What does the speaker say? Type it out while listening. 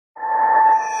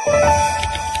Hi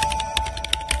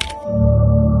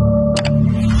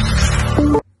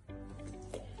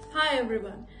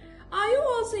everyone. Are you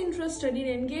also interested in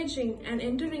engaging and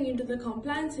entering into the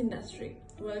compliance industry?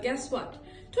 Well, guess what?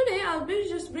 Today I'll be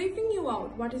just briefing you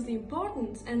out what is the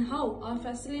importance and how our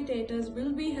facilitators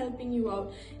will be helping you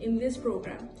out in this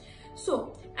program.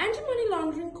 So, Anti-Money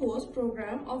Laundering course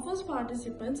program offers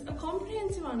participants a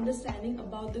comprehensive understanding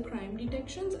about the crime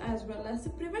detections as well as the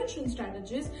prevention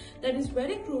strategies that is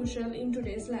very crucial in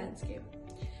today's landscape.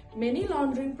 Money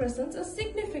laundering presents a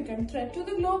significant threat to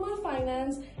the global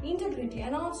finance integrity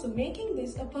and also making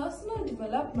this a personal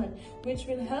development which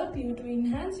will help you to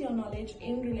enhance your knowledge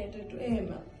in related to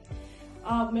AML.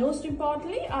 Most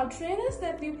importantly, our trainers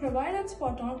that we provide at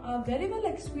Spot On are very well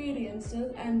experienced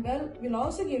and will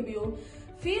also give you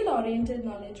field-oriented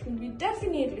knowledge will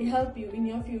definitely help you in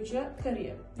your future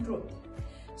career growth.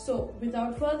 So,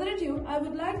 without further ado, I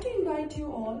would like to invite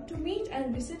you all to meet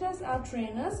and visit us, our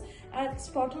trainers at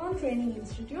Spot On Training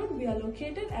Institute. We are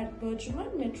located at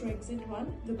Bergman Metro Exit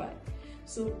 1, Dubai.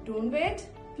 So, don't wait.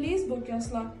 Please book your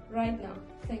slot right now.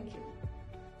 Thank you.